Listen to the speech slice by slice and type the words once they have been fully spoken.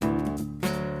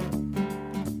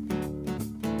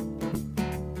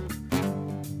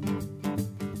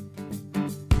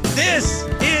This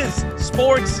is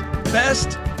Sports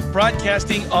Best,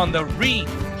 broadcasting on the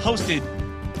re-hosted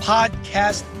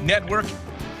podcast network.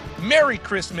 Merry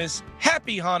Christmas.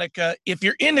 Happy Hanukkah. If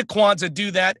you're into Kwanzaa,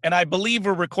 do that. And I believe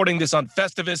we're recording this on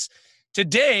Festivus.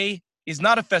 Today is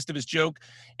not a Festivus joke.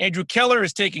 Andrew Keller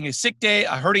is taking a sick day.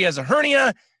 I heard he has a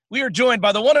hernia. We are joined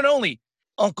by the one and only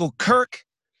Uncle Kirk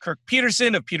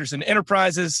Peterson of Peterson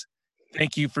Enterprises.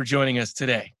 Thank you for joining us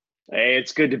today. Hey,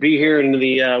 it's good to be here. In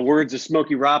the words of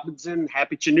Smokey Robinson,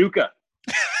 happy Chinooka.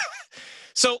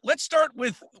 So let's start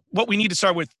with what we need to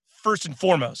start with first and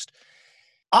foremost.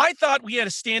 I thought we had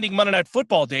a standing Monday Night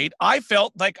Football date. I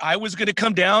felt like I was going to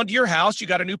come down to your house. You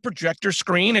got a new projector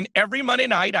screen, and every Monday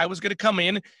night I was going to come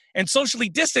in and socially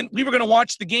distant, we were going to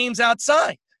watch the games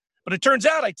outside. But it turns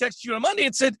out I texted you on Monday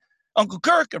and said, Uncle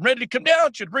Kirk, I'm ready to come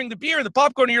down. Should bring the beer, the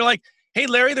popcorn. And you're like, hey,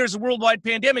 Larry, there's a worldwide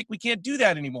pandemic. We can't do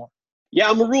that anymore. Yeah,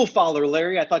 I'm a rule follower,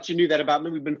 Larry. I thought you knew that about me.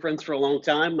 We've been friends for a long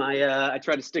time. I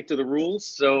try to stick to the rules.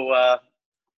 So,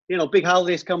 big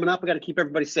holidays coming up. I got to keep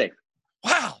everybody safe.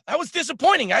 Wow, that was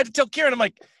disappointing. I had to tell Karen, I'm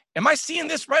like, am I seeing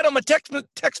this right on my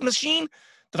text machine?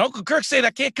 Did Uncle Kirk say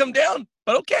I can't come down?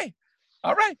 But okay.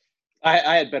 All right.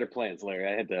 I had better plans, Larry.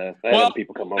 I had other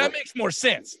people come over. That makes more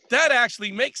sense. That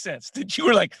actually makes sense. Did you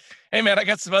were like, hey, man, I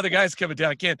got some other guys coming down.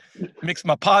 I can't mix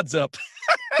my pods up.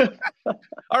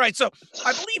 All right, so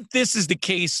I believe this is the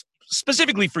case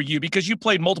specifically for you because you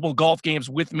played multiple golf games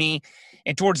with me,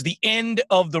 and towards the end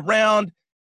of the round,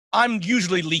 I'm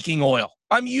usually leaking oil.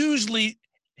 I'm usually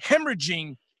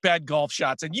hemorrhaging bad golf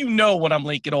shots, and you know when I'm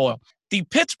leaking oil. The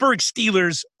Pittsburgh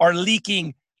Steelers are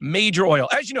leaking major oil.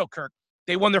 As you know, Kirk,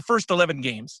 they won their first 11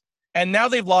 games, and now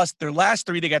they've lost their last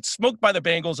 3. They got smoked by the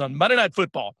Bengals on Monday Night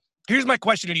Football. Here's my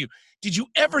question to you. Did you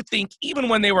ever think, even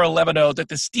when they were 11-0, that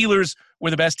the Steelers were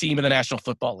the best team in the National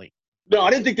Football League? No, I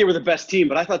didn't think they were the best team,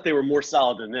 but I thought they were more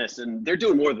solid than this. And they're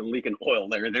doing more than leaking oil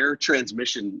there. Their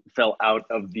transmission fell out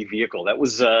of the vehicle. That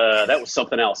was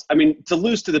something else. I mean, to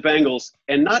lose to the Bengals,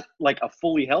 and not like a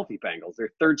fully healthy Bengals. Their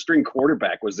third-string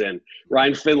quarterback was in,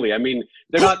 Ryan Finley. I mean,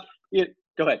 they're not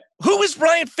go ahead. Who is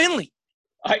Ryan Finley?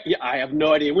 I have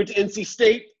no idea. Went to NC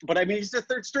State, but I mean, he's their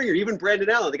third stringer. Even Brandon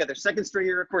Allen, they got their second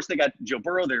stringer. Of course, they got Joe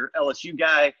Burrow, their LSU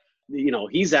guy.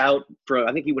 He's out for,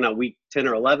 I think he went out week 10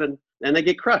 or 11, and they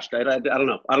get crushed. I don't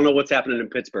know. I don't know what's happening in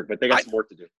Pittsburgh, but they got some work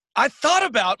to do. I thought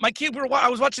about my kid. I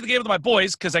was watching the game with my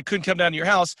boys because I couldn't come down to your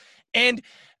house, and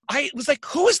I was like,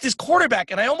 who is this quarterback?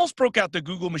 And I almost broke out the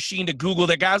Google machine to Google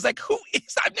that guy. I was like, who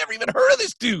is? I've never even heard of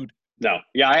this dude. No,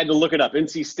 yeah, I had to look it up.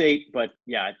 NC State, but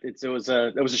yeah, it was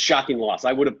a shocking loss.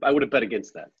 I would have bet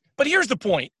against that. But here's the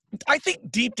point. I think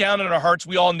deep down in our hearts,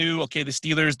 we all knew, okay, the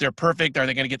Steelers, they're perfect. Are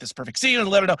they going to get this perfect season?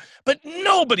 Let it know. But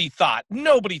nobody thought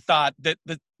that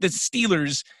the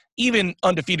Steelers, even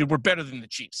undefeated, were better than the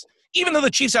Chiefs. Even though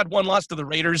the Chiefs had one loss to the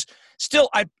Raiders,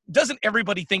 still, doesn't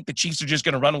everybody think the Chiefs are just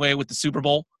going to run away with the Super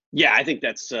Bowl? Yeah, I think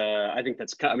that's. I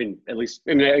mean, at least.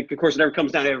 I mean, of course, it never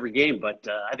comes down to every game, but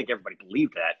I think everybody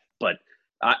believed that.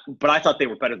 But I thought they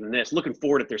were better than this. Looking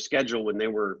forward at their schedule when they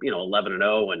were,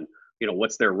 11-0, and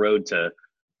what's their road to,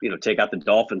 take out the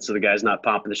Dolphins, so the guy's not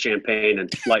popping the champagne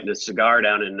and lighting a cigar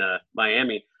down in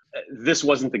Miami. This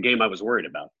wasn't the game I was worried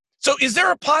about. So, is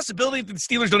there a possibility that the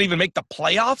Steelers don't even make the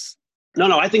playoffs?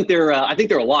 No, I think they're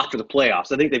a lock for the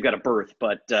playoffs. I think they've got a berth,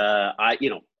 but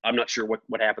I'm not sure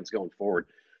what happens going forward.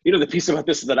 The piece about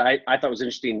this that I thought was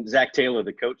interesting. Zach Taylor,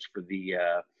 the coach for the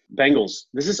Bengals,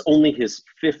 this is only his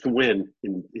 5th win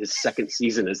in his 2nd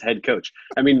season as head coach.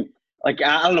 I mean, I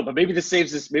don't know, but maybe this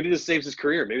saves his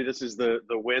career. Maybe this is the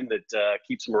win that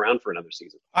keeps him around for another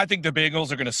season. I think the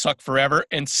Bengals are going to suck forever.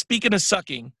 And speaking of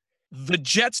sucking, the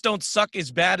Jets don't suck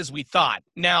as bad as we thought.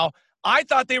 Now, I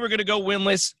thought they were going to go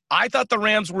winless. I thought the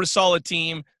Rams were a solid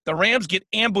team. The Rams get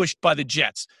ambushed by the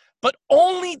Jets. But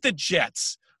only the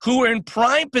Jets, who are in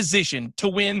prime position to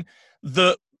win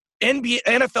the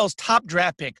NFL's top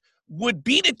draft pick, would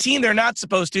beat a team they're not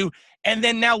supposed to, and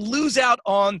then now lose out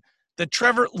on the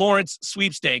Trevor Lawrence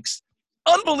sweepstakes.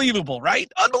 Unbelievable, right?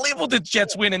 Unbelievable that the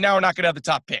Jets win, and now we're not going to have the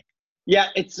top pick. Yeah,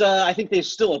 it's. I think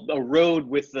there's still a road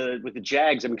with the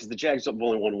Jags. I mean, because the Jags have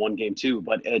only won one game too,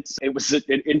 but it was an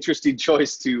interesting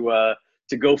choice to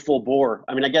go full bore.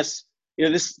 I mean, I guess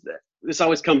this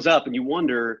always comes up, and you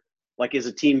wonder, like, is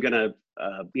a team gonna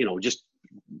just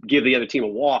give the other team a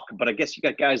walk? But I guess you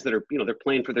got guys that are they're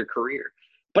playing for their career.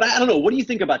 But I don't know. What do you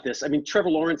think about this? I mean, Trevor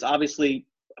Lawrence, obviously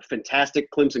a fantastic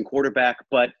Clemson quarterback,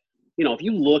 but if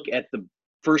you look at the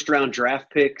first-round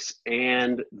draft picks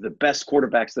and the best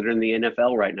quarterbacks that are in the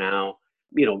NFL right now,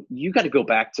 you got to go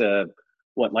back to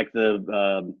what, like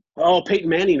the Peyton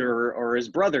Manning or his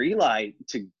brother Eli,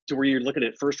 to where you're looking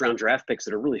at first round draft picks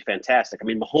that are really fantastic. I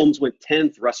mean, Mahomes went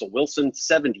 10th, Russell Wilson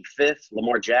 75th,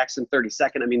 Lamar Jackson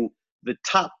 32nd. I mean, the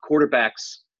top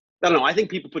quarterbacks. I don't know. I think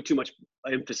people put too much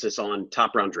emphasis on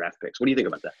top round draft picks. What do you think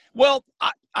about that? Well,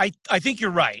 I think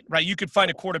you're right. Right, you could find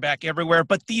a quarterback everywhere,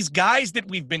 but these guys that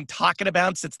we've been talking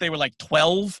about since they were like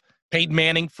 12, Peyton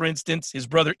Manning, for instance, his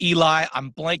brother Eli.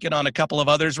 I'm blanking on a couple of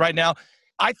others right now.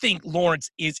 I think Lawrence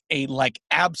is a like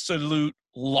absolute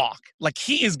lock. Like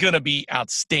he is going to be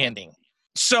outstanding.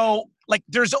 So like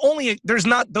there's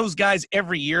not those guys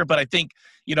every year, but I think,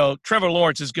 Trevor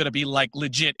Lawrence is going to be like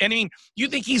legit. And I mean, you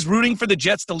think he's rooting for the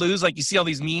Jets to lose? Like you see all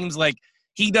these memes, like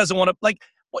he doesn't want to like,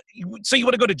 what, so you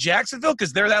want to go to Jacksonville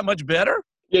because they're that much better?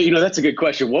 Yeah, that's a good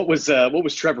question. What was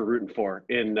Trevor rooting for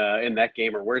in that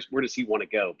game, or where does he want to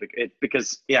go?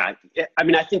 Because I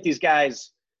mean, I think these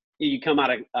guys, you come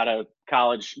out of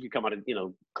college, you come out of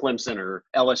Clemson or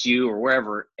LSU or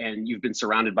wherever, and you've been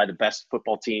surrounded by the best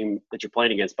football team that you're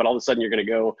playing against, but all of a sudden you're going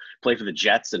to go play for the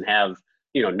Jets and have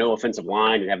no offensive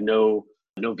line and have no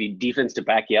defense to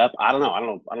back you up. I don't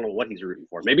know what he's rooting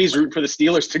for. Maybe he's rooting for the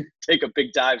Steelers to take a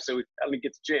big dive so he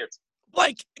gets a chance.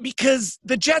 Like, because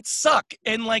the Jets suck,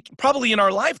 and like probably in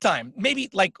our lifetime, maybe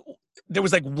like there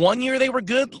was like 1 year they were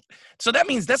good. So that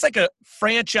means that's like a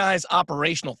franchise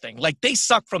operational thing. Like they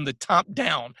suck from the top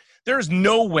down. There's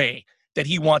no way that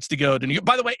he wants to go to New York.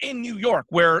 By the way, in New York,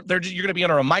 where you're going to be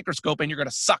under a microscope and you're going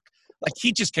to suck. Like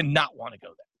he just cannot want to go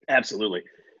there. Absolutely.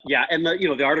 Yeah, and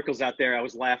the articles out there, I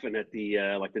was laughing at the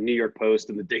like the New York Post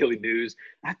and the Daily News.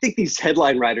 I think these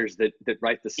headline writers that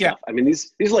write this stuff. I mean,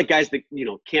 these are like guys that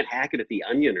can't hack it at the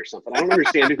Onion or something. I don't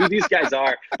understand who these guys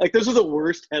are. Like those are the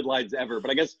worst headlines ever. But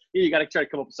I guess you got to try to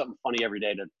come up with something funny every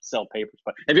day to sell papers.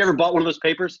 But have you ever bought one of those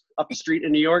papers up the street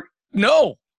in New York?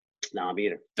 No. No, me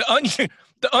either.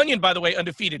 The Onion, by the way,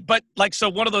 undefeated. But like, so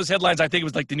one of those headlines, I think it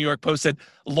was like the New York Post said,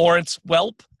 Lawrence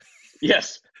Welp.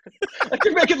 Yes. Like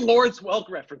they're making Lawrence Welk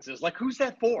references. Like, who's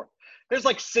that for? There's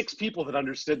like 6 people that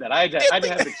understood that. I had to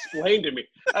have it explained to me.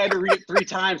 I had to read it 3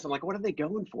 times. I'm like, what are they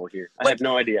going for here? I have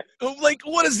no idea. Like,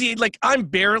 what is he? Like, I'm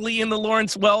barely in the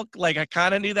Lawrence Welk. Like, I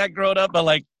kind of knew that growing up, but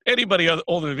like anybody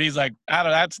older than me is like, I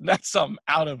don't know, that's something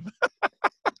out of.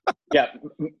 Yeah.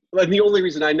 And the only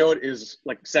reason I know it is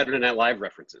like Saturday Night Live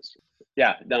references.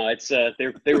 Yeah. No, it's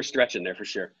they were stretching there for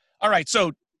sure. All right.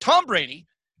 So Tom Brady,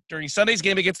 during Sunday's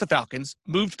game against the Falcons,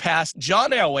 moved past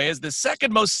John Elway as the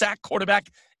second most sacked quarterback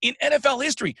in NFL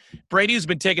history. Brady, who's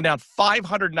been taken down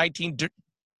 519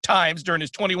 times during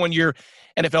his 21-year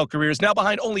NFL career, is now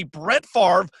behind only Brett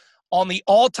Favre on the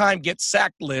all-time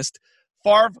get-sacked list.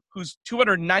 Favre, whose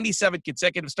 297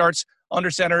 consecutive starts under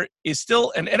center, is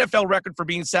still an NFL record for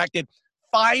being sacked at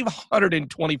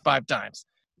 525 times.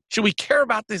 Should we care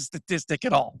about this statistic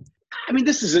at all? I mean,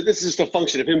 this is just a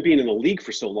function of him being in the league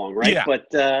for so long, right?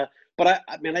 Yeah. But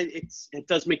I mean, it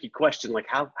does make you question, like,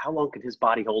 how long could his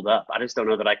body hold up? I just don't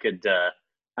know that I could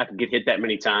get hit that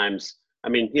many times. I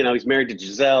mean, he's married to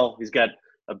Giselle. He's got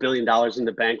 $1 billion in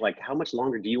the bank. Like, how much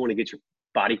longer do you want to get your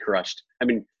body crushed? I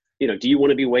mean, do you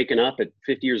want to be waking up at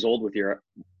 50 years old with your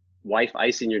wife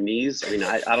icing your knees? I mean,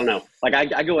 I don't know. Like,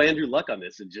 I go Andrew Luck on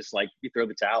this and just like you throw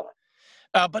the towel in.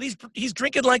 But he's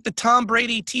drinking like the Tom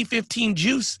Brady T15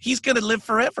 juice. He's going to live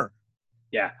forever.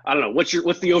 Yeah, I don't know.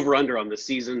 What's the over-under on the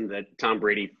season that Tom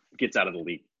Brady gets out of the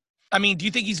league? I mean, do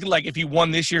you think he's like, if he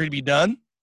won this year, he'd be done?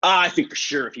 I think for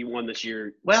sure if he won this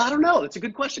year. Well, I don't know. That's a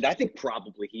good question. I think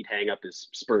probably he'd hang up his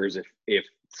Spurs if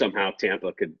somehow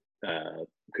Tampa could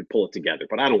pull it together.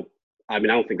 But I don't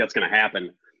think that's going to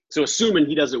happen. So assuming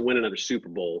he doesn't win another Super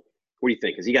Bowl, what do you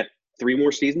think? Has he got 3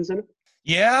 more seasons in it?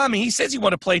 Yeah, I mean, he says he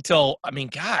want to play till, I mean,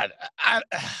 God, I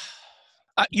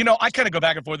kind of go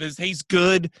back and forth. He's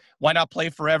good. Why not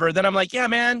play forever? Then I'm like, yeah,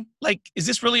 man, like, is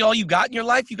this really all you got in your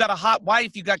life? You got a hot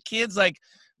wife, you got kids, like,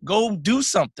 go do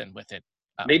something with it.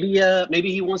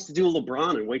 Maybe he wants to do a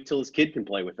LeBron and wait till his kid can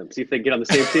play with him. See if they get on the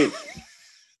same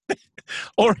team.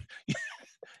 Or,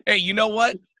 hey, you know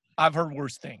what? I've heard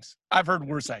worse things. I've heard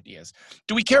worse ideas.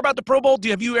 Do we care about the Pro Bowl?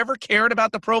 Have you ever cared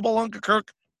about the Pro Bowl, Uncle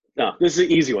Kirk? No, this is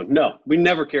an easy one. No, we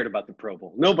never cared about the Pro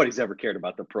Bowl. Nobody's ever cared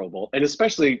about the Pro Bowl, and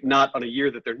especially not on a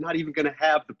year that they're not even going to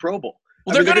have the Pro Bowl.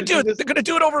 Well, they're going to do it. They're going to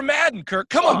do it over Madden, Kirk.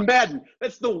 Come on, Madden.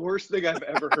 That's the worst thing I've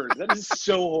ever heard. That is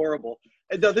so horrible.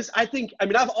 And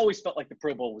I've always felt like the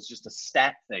Pro Bowl was just a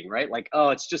stat thing, right? Like, oh,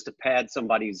 it's just to pad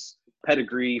somebody's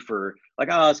pedigree for, like,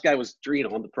 oh, this guy was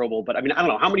on the Pro Bowl. But I mean, I don't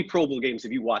know. How many Pro Bowl games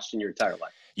have you watched in your entire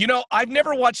life? I've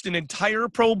never watched an entire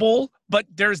Pro Bowl, but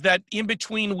there's that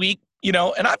in-between week,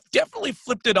 and I've definitely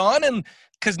flipped it on, and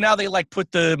because now they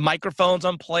put the microphones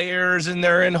on players and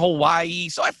they're in Hawaii.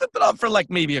 So I flipped it on for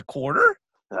maybe a quarter.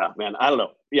 Man, I don't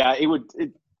know. Yeah,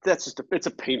 it's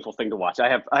a painful thing to watch.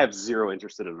 I have zero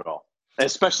interest in it at all,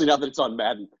 especially now that it's on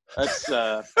Madden. That's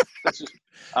just,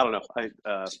 I don't know. I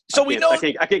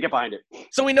can't get behind it.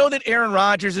 So we know that Aaron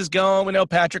Rodgers is gone. We know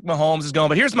Patrick Mahomes is gone.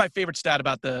 But here's my favorite stat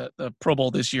about the Pro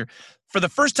Bowl this year. For the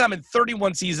first time in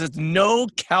 31 seasons, no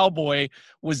Cowboy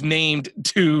was named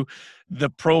to the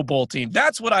Pro Bowl team.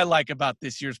 That's what I like about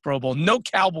this year's Pro Bowl. No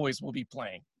Cowboys will be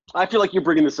playing. I feel like you're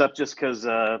bringing this up just because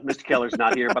Mr. Keller's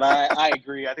not here, but I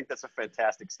agree. I think that's a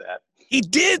fantastic stat. He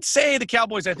did say the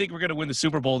Cowboys, I think, we're going to win the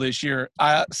Super Bowl this year.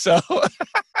 So,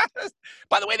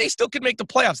 by the way, they still could make the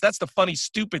playoffs. That's the funny,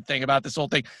 stupid thing about this whole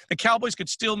thing. The Cowboys could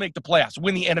still make the playoffs,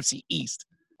 win the NFC East.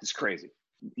 It's crazy.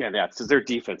 Yeah, because their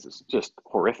defense is just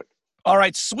horrific. All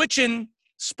right, switching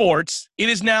sports. It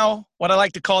is now what I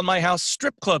like to call in my house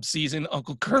strip club season,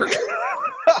 Uncle Kirk.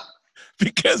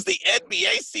 Because the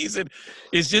NBA season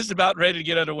is just about ready to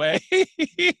get underway.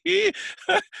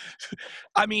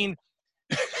 I mean,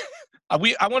 I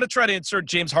want to try to insert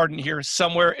James Harden here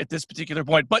somewhere at this particular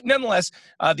point. But nonetheless,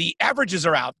 the averages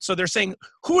are out. So they're saying,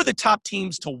 who are the top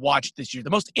teams to watch this year? The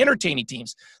most entertaining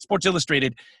teams. Sports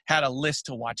Illustrated had a list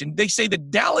to watch. And they say the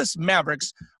Dallas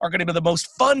Mavericks are going to be the most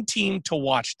fun team to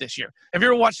watch this year. Have you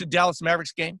ever watched a Dallas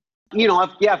Mavericks game?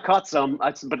 I've caught some,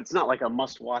 but it's not like a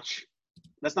must-watch.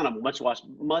 That's not a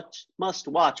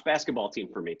must-watch basketball team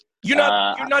for me. You're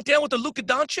not down with the Luka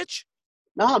Doncic?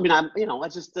 No, I mean,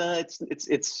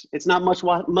 it's not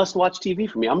must-watch TV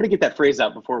for me. I'm going to get that phrase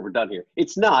out before we're done here.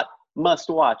 It's not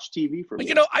must-watch TV for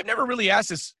me. I've never really asked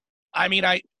this. I mean,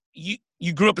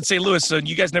 you grew up in St. Louis, so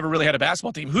you guys never really had a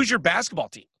basketball team. Who's your basketball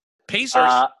team?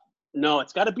 Pacers? No,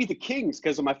 it's got to be the Kings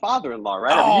because of my father-in-law,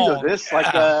 right? I mean, you know this.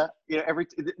 Yeah.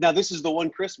 Now this is the one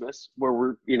Christmas where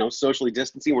we're, socially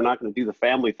distancing. We're not going to do the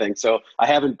family thing. So I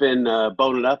haven't been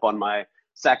boning up on my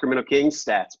Sacramento Kings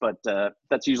stats, but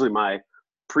that's usually my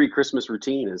pre-Christmas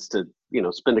routine is to,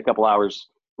 spend a couple hours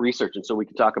researching so we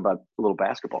can talk about a little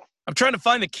basketball. I'm trying to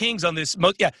find the Kings on this.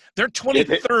 They're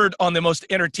 23rd on the most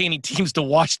entertaining teams to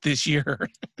watch this year.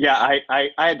 Yeah, I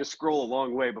had to scroll a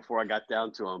long way before I got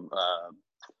down to them.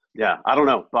 Yeah, I don't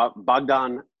know.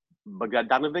 Bogdanovic?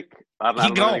 I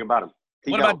don't know anything about him.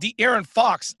 What about De'Aaron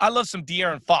Fox? I love some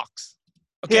De'Aaron Fox.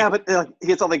 Okay. Yeah, but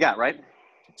that's all they got, right?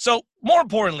 So, more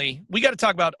importantly, we got to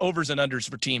talk about overs and unders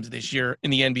for teams this year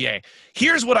in the NBA.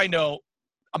 Here's what I know.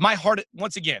 My heart,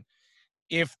 once again,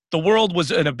 if the world was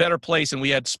in a better place and we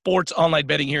had sports online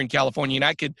betting here in California,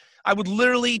 and I would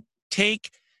literally take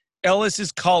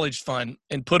Ellis's college fund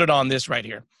and put it on this right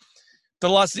here. The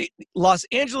Los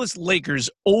Angeles Lakers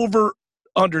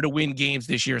over-under to win games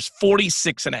this year is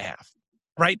 46.5,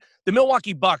 right? The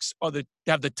Milwaukee Bucks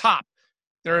have the top.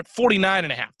 They're at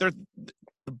 49.5.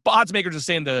 The odds makers are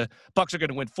saying the Bucks are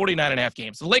going to win 49.5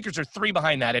 games. The Lakers are 3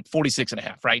 behind that at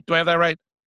 46.5, right? Do I have that right?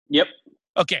 Yep.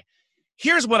 Okay.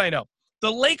 Here's what I know.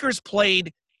 The Lakers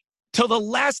played till the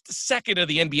last second of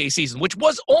the NBA season, which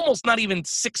was almost not even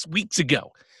 6 weeks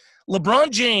ago.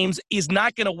 LeBron James is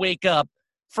not going to wake up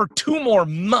for 2 more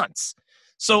months.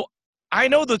 So I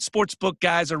know the sportsbook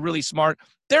guys are really smart.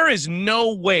 There is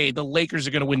no way the Lakers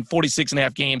are going to win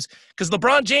 46.5 games because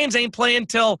LeBron James ain't playing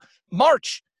till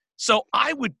March. So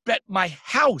I would bet my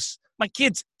house, my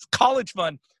kids' college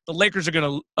fund, the Lakers are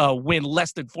going to win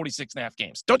less than 46.5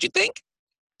 games. Don't you think?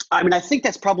 I mean, I think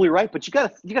that's probably right, but you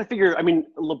got to figure, I mean,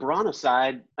 LeBron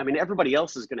aside, I mean, everybody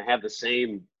else is going to have the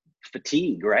same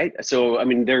fatigue, right? So, I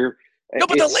mean,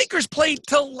 the Lakers played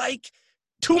till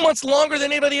 2 months longer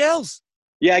than anybody else.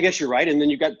 Yeah, I guess you're right. And then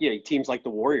you got teams like the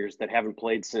Warriors that haven't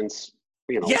played since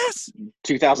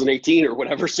 2018 or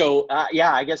whatever. So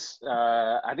I guess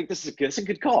I think this is a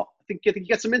good call. I think you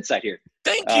got some insight here.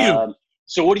 Thank you.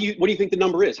 So what do you think the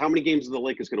number is? How many games are the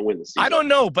Lakers going to win this season? I don't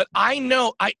know, but I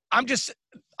know I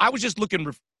was just looking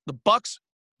for the Bucks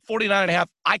 49.5.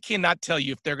 I cannot tell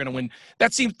you if they're going to win.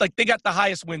 That seems like they got the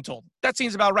highest win total. That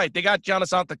seems about right. They got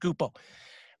Giannis Antetokounmpo.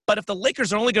 But if the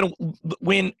Lakers are only going to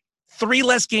win 3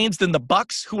 less games than the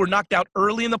Bucks, who were knocked out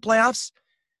early in the playoffs,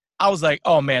 I was like,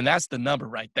 oh man, that's the number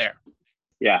right there.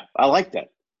 Yeah, I like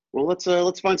that. Well,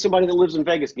 let's find somebody that lives in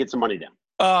Vegas and get some money down.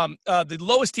 The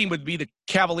lowest team would be the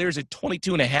Cavaliers at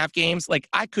 22.5 games.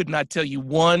 I could not tell you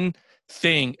one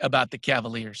thing about the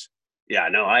Cavaliers. Yeah,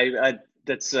 no,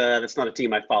 that's not a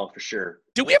team I follow for sure.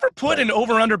 Do we ever put an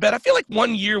over-under bet? I feel like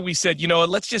one year we said,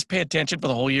 let's just pay attention for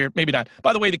the whole year. Maybe not.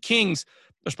 By the way, the Kings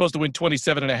are supposed to win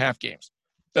 27.5 games.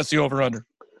 That's the over-under.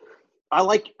 I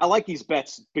like these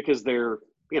bets because they're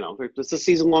it's a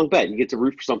season-long bet. You get to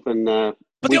root for something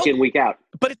week in, week out.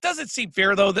 But it doesn't seem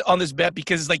fair, though, on this bet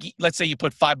because, like, let's say you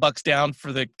put $5 down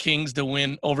for the Kings to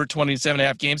win over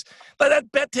 27.5 games. But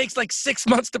that bet takes like 6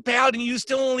 months to pay out, and you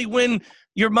still only win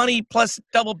your money plus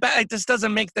double bet. This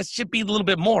doesn't make – that should be a little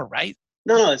bit more, right?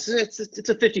 No, it's a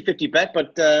 50-50 bet,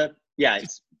 but yeah,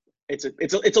 it's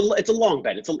a long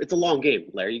bet. It's a long game,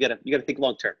 Larry. You gotta think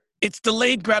long term. It's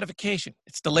delayed gratification.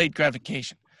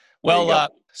 Well,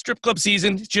 strip club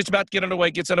season is just about to get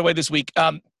underway. Gets underway this week.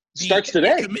 Starts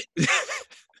today.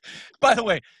 By the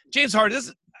way, James Harden.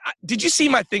 Did you see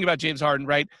my thing about James Harden?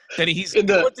 Right, that he's with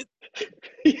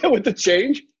the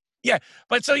change. Yeah,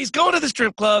 but so he's going to the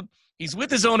strip club. He's with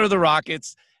his owner of the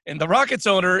Rockets, and the Rockets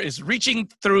owner is reaching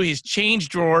through his change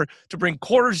drawer to bring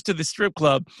quarters to the strip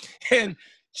club, and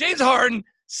James Harden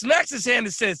smacks his hand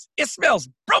and says, "It smells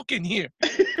broken here."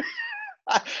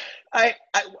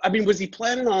 I mean, was he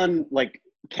planning on like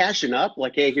cashing up?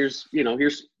 Like, hey, here's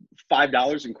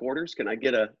 $5 in quarters. Can I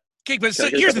get a? Okay, but so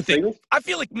here's the thing. Singles? I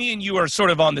feel like me and you are sort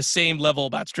of on the same level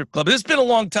about strip club. It's been a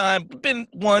long time. Been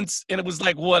once, and it was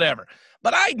like whatever.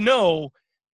 But I know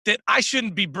that I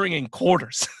shouldn't be bringing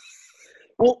quarters.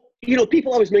 Well,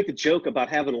 people always make the joke about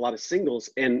having a lot of singles,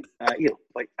 and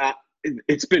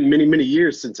it's been many, many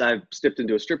years since I've stepped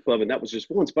into a strip club, and that was just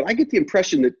once. But I get the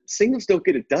impression that singles don't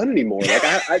get it done anymore.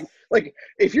 Like,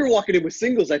 if you're walking in with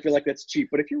singles, I feel like that's cheap.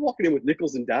 But if you're walking in with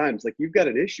nickels and dimes, like, you've got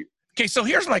an issue. Okay, so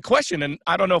here's my question, and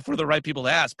I don't know if we're the right people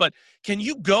to ask, but can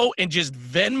you go and just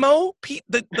Venmo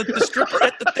the stripper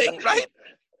at the thing, right?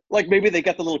 Like maybe they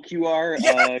got the little QR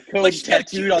code like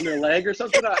tattooed on their leg or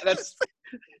something. That's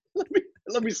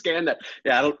let me scan that.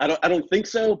 Yeah, I don't think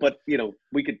so, but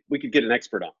we could get an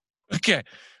expert on. Okay.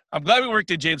 I'm glad we worked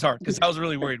at James Harden because I was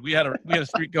really worried. We had a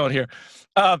streak going here.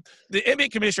 The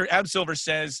NBA commissioner, Adam Silver,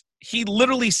 says he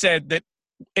literally said that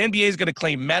NBA is going to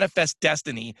claim manifest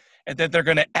destiny and that they're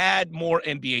going to add more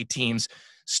NBA teams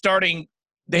starting.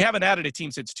 They haven't added a team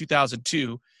since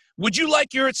 2002. Would you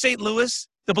like you're at St. Louis,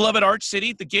 the beloved Arch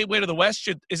City, the gateway to the West?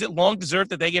 Is it long deserved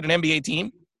that they get an NBA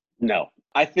team? No.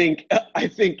 I think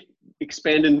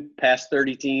expanding past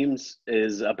 30 teams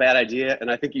is a bad idea,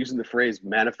 and I think using the phrase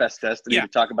manifest destiny to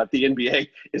talk about the NBA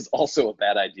is also a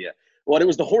bad idea. Well, it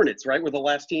was the Hornets, right, were the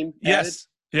last team added?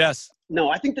 Yes. No,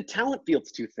 I think the talent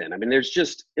field's too thin. I mean,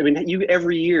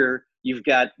 every year you've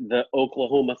got the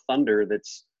Oklahoma Thunder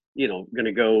that's, going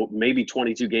to go maybe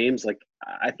 22 games. Like,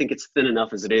 I think it's thin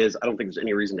enough as it is. I don't think there's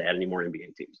any reason to add any more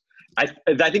NBA teams. I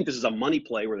think this is a money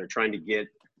play where they're trying to get,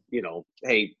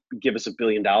 hey, give us $1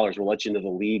 billion. We'll let you into the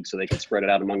league so they can spread it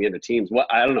out among the other teams.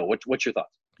 I don't know. What's your thoughts?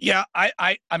 Yeah,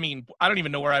 I mean, I don't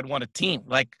even know where I'd want a team.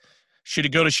 Like, should it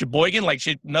go to Sheboygan? Like,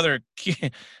 should another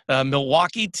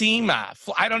Milwaukee team? I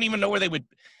don't even know where they would.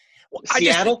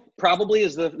 Seattle probably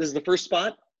is the first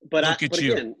spot. But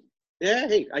again, yeah,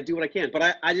 hey, I do what I can.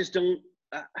 But I just don't.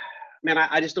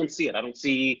 I just don't see it. I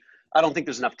don't think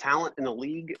there's enough talent in the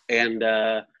league, and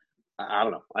I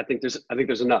don't know. I think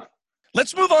there's enough.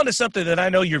 Let's move on to something that I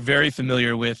know you're very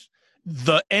familiar with,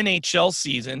 the NHL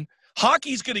season.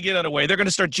 Hockey's going to get underway. They're going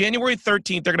to start January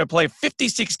 13th. They're going to play a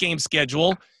 56-game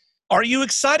schedule. Are you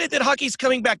excited that hockey's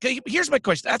coming back? Here's my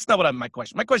question. That's not my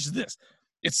question. My question is this.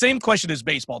 It's the same question as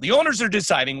baseball. The owners are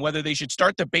deciding whether they should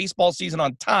start the baseball season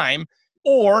on time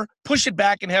or push it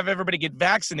back and have everybody get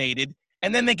vaccinated,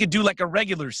 and then they could do like a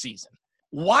regular season.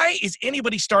 Why is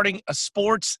anybody starting a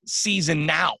sports season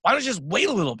now? Why don't you just wait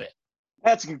a little bit?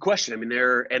 That's a good question. I mean,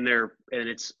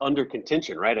 it's under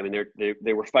contention, right? I mean,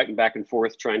 they were fighting back and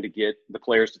forth trying to get the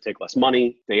players to take less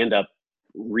money. They end up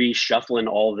reshuffling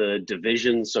all the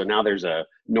divisions, so now there's a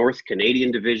North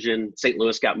Canadian division. St.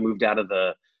 Louis got moved out of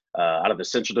the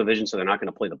Central Division, so they're not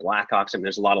going to play the Blackhawks. I mean,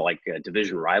 there's a lot of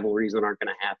division rivalries that aren't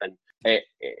going to happen.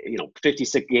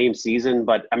 56 game season,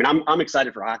 but I mean, I'm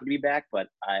excited for hockey to be back. But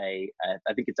I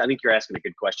think you're asking a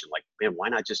good question. Like, man, why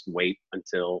not just wait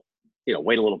until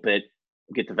wait a little bit,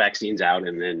 get the vaccines out,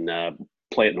 and then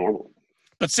play it normal.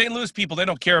 But St. Louis people, they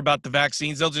don't care about the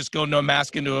vaccines. They'll just go no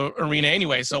mask into an arena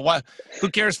anyway. So who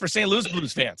cares for St. Louis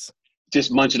Blues fans?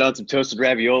 Just munching on some toasted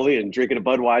ravioli and drinking a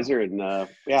Budweiser and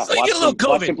so you get a little COVID.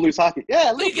 Watch some Blues hockey.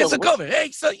 Yeah, you get some COVID.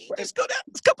 Hey, so you just go down.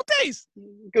 It's a couple days.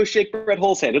 Go shake Brett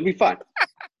Hull's hand. It'll be fine.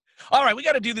 All right, we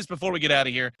got to do this before we get out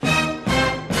of here.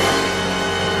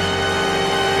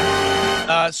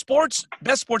 Best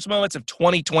sports moments of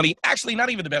 2020. Actually, not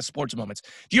even the best sports moments.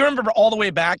 Do you remember all the way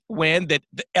back when the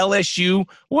LSU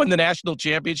won the national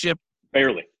championship?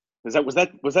 Barely. Was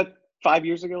that 5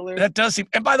 years ago, Larry? That does seem.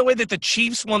 And by the way, that the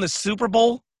Chiefs won the Super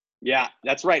Bowl. Yeah,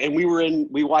 that's right. And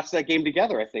we watched that game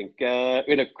together, I think,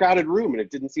 in a crowded room, and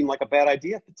it didn't seem like a bad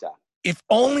idea at the time. If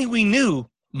only we knew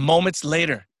moments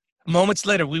later. Moments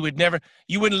later, you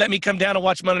wouldn't let me come down and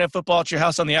watch Monday Night Football at your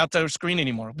house on the outdoor screen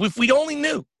anymore. If we only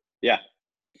knew. Yeah.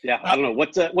 I don't know.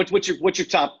 What's your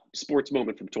top sports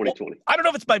moment from 2020? I don't know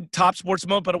if it's my top sports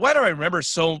moment, but what I remember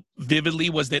so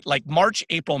vividly was that like March,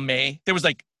 April, May, there was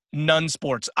like none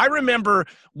sports. I remember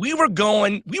we were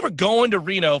going to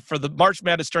Reno for the March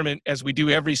Madness tournament as we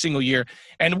do every single year.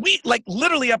 And we like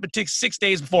literally up until 6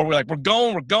 days before, we're like, we're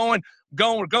going. And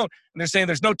they're saying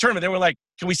there's no tournament. Then we're like,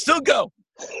 can we still go?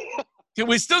 Can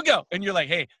we still go? And you're like,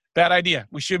 hey, bad idea.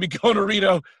 We should be going to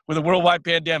Reno with a worldwide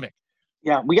pandemic.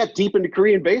 Yeah, we got deep into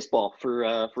Korean baseball for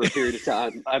a period of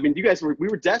time. I mean, we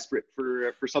were desperate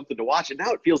for something to watch, and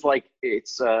now it feels like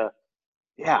it's I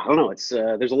don't know. It's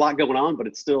there's a lot going on, but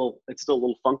it's still a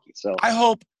little funky. So I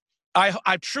hope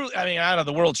I truly, I mean, I don't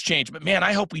know, the world's changed, but man,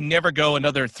 I hope we never go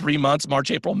another 3 months,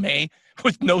 March, April, May,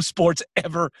 with no sports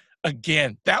ever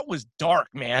again. That was dark,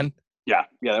 man. Yeah,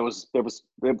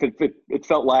 it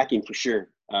felt lacking for sure.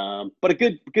 But a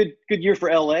good year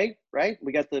for LA, right?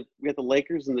 We got the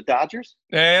Lakers and the Dodgers.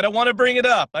 I don't want to bring it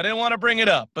up. I didn't want to bring it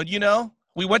up, but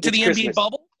we went to the NBA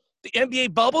bubble. The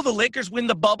NBA bubble, the Lakers win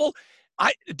the bubble.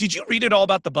 Did you read it all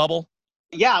about the bubble?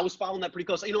 Yeah, I was following that pretty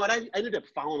close. You know what? I ended up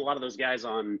following a lot of those guys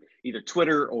on either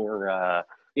Twitter or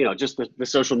just the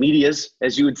social medias,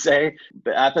 as you would say.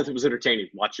 But I thought it was entertaining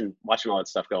watching all that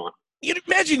stuff go on. You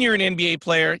imagine you're an NBA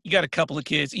player. You got a couple of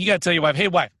kids. You got to tell your wife, hey,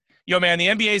 wife, yo, man, the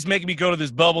NBA is making me go to this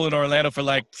bubble in Orlando for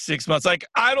like 6 months. Like,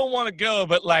 I don't want to go,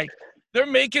 but like, they're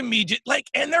making me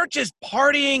and they're just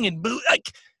partying and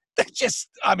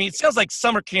it sounds like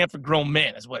summer camp for grown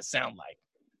men is what it sounds like.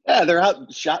 Yeah, they're out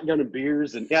shotgunning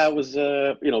beers, and it was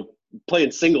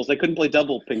playing singles. They couldn't play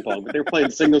double ping pong, but they were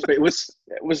playing singles. It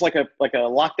was like a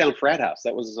lockdown frat house.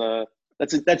 That was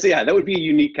that would be a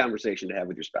unique conversation to have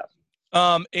with your spouse.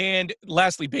 And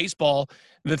lastly, baseball.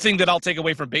 The thing that I'll take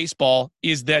away from baseball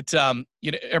is that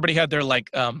everybody had their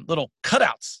little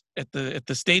cutouts at the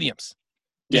stadiums.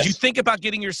 Did you think about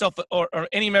getting yourself or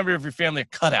any member of your family a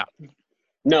cutout?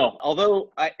 No,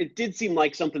 although it did seem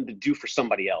like something to do for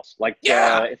somebody else. Like,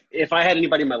 if I had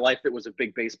anybody in my life that was a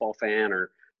big baseball fan, or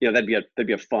that'd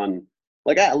be a fun.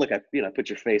 Like, look, I put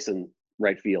your face in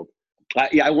right field.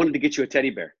 I wanted to get you a teddy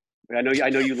bear. I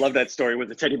know you love that story when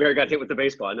the teddy bear got hit with the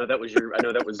baseball. I know that was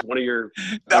one of your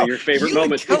favorite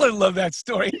moments. I love that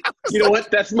story. You know what?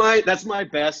 That's my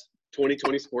best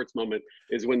 2020 sports moment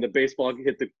is when the baseball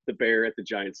hit the bear at the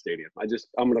Giants Stadium.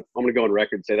 I'm gonna go on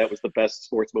record and say that was the best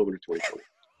sports moment of 2020.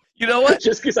 You know what?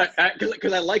 Just because I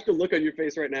like the look on your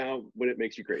face right now when it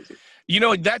makes you crazy.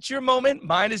 That's your moment.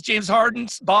 Mine is James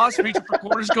Harden's boss reaching for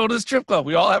quarters, go to the strip club.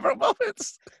 We all have our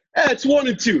moments. It's 1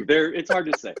 and 2. It's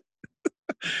hard to say.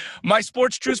 My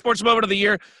true sports moment of the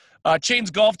year, Chain's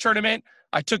golf tournament.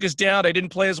 I took us down. I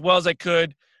didn't play as well as I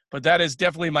could, but that is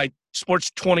definitely my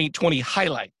sports 2020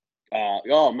 highlight.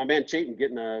 My man Chayton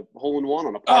getting a hole-in-one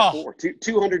on a par 4,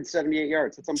 278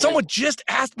 yards. That's unbelievable. Someone just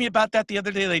asked me about that the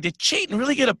other day. Did Chayton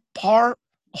really get a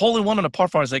hole-in-one on a par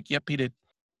 4? I was like, yep, he did.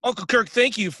 Uncle Kirk,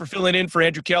 thank you for filling in for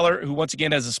Andrew Keller, who once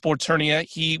again has a sports hernia.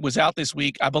 He was out this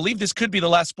week. I believe this could be the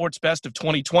last Sports Best of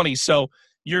 2020, so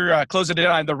you're closing it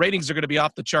on. The ratings are going to be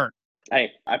off the chart.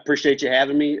 Hey, I appreciate you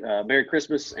having me. Merry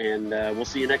Christmas, and we'll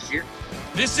see you next year.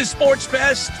 This is Sports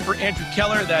Best for Andrew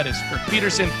Keller. That is Kirk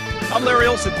Peterson. I'm Larry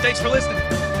Olson. Thanks for listening.